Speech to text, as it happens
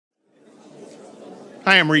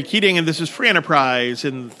Hi, I'm Ray Keating, and this is Free Enterprise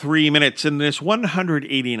in 3 minutes. In this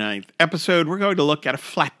 189th episode, we're going to look at a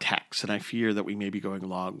flat tax, and I fear that we may be going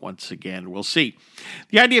long once again. We'll see.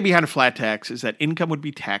 The idea behind a flat tax is that income would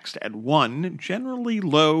be taxed at one generally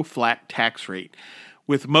low flat tax rate,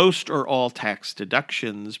 with most or all tax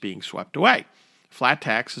deductions being swept away. Flat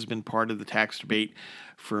tax has been part of the tax debate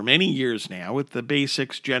for many years now, with the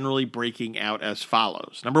basics generally breaking out as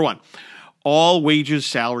follows. Number one, all wages,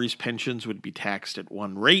 salaries, pensions would be taxed at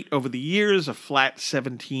one rate. Over the years, a flat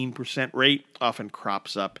 17% rate often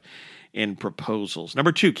crops up in proposals.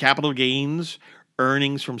 Number two, capital gains,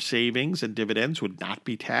 earnings from savings, and dividends would not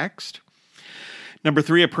be taxed. Number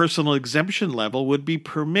three, a personal exemption level would be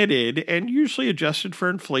permitted and usually adjusted for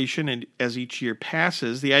inflation and as each year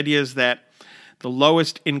passes. The idea is that the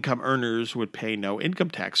lowest income earners would pay no income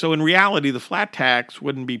tax. So in reality, the flat tax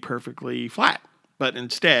wouldn't be perfectly flat, but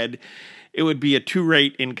instead it would be a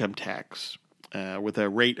two-rate income tax with a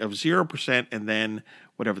rate of 0% and then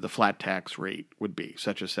whatever the flat tax rate would be,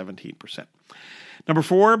 such as 17%. Number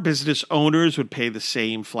four, business owners would pay the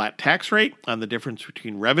same flat tax rate on the difference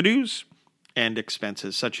between revenues and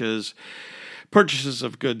expenses, such as purchases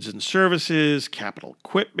of goods and services, capital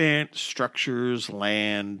equipment, structures,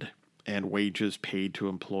 land, and wages paid to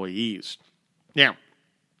employees. Now,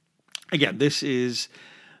 again, this is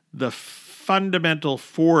the fundamental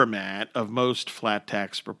format of most flat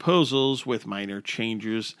tax proposals with minor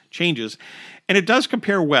changes, and it does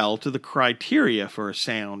compare well to the criteria for a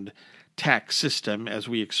sound tax system, as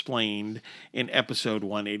we explained in episode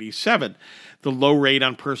 187. The low rate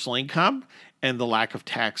on personal income and the lack of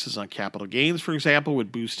taxes on capital gains, for example,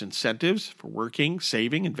 would boost incentives for working,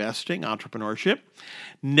 saving, investing, entrepreneurship.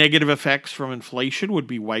 Negative effects from inflation would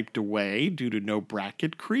be wiped away due to no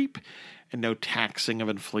bracket creep and no taxing of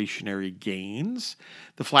inflationary gains.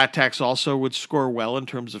 The flat tax also would score well in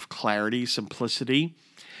terms of clarity, simplicity,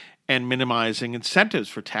 and minimizing incentives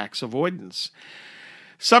for tax avoidance.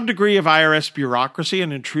 Some degree of IRS bureaucracy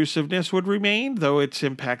and intrusiveness would remain, though its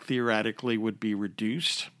impact theoretically would be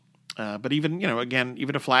reduced. But even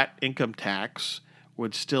a flat income tax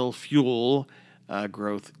would still fuel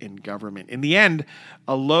growth in government. In the end,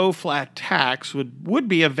 a low flat tax would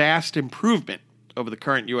be a vast improvement over the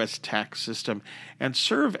current U.S. tax system and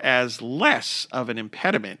serve as less of an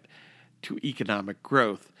impediment to economic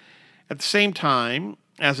growth. At the same time,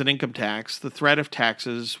 as an income tax, the threat of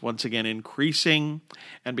taxes once again increasing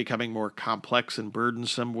and becoming more complex and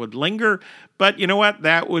burdensome would linger. But you know what?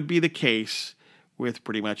 That would be the case with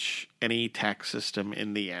pretty much any tax system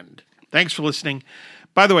in the end. Thanks for listening.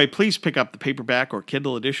 By the way, please pick up the paperback or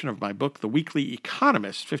Kindle edition of my book, The Weekly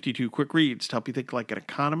Economist, 52 Quick Reads to help you think like an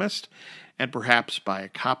economist, and perhaps buy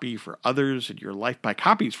copies for others in your life,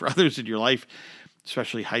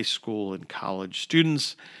 especially high school and college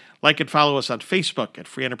students. Like and follow us on Facebook at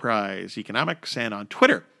Free Enterprise Economics and on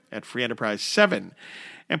Twitter at Free Enterprise 7.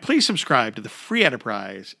 And please subscribe to the Free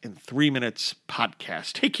Enterprise in 3 Minutes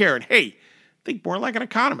podcast. Take care, and hey, think more like an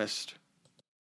economist.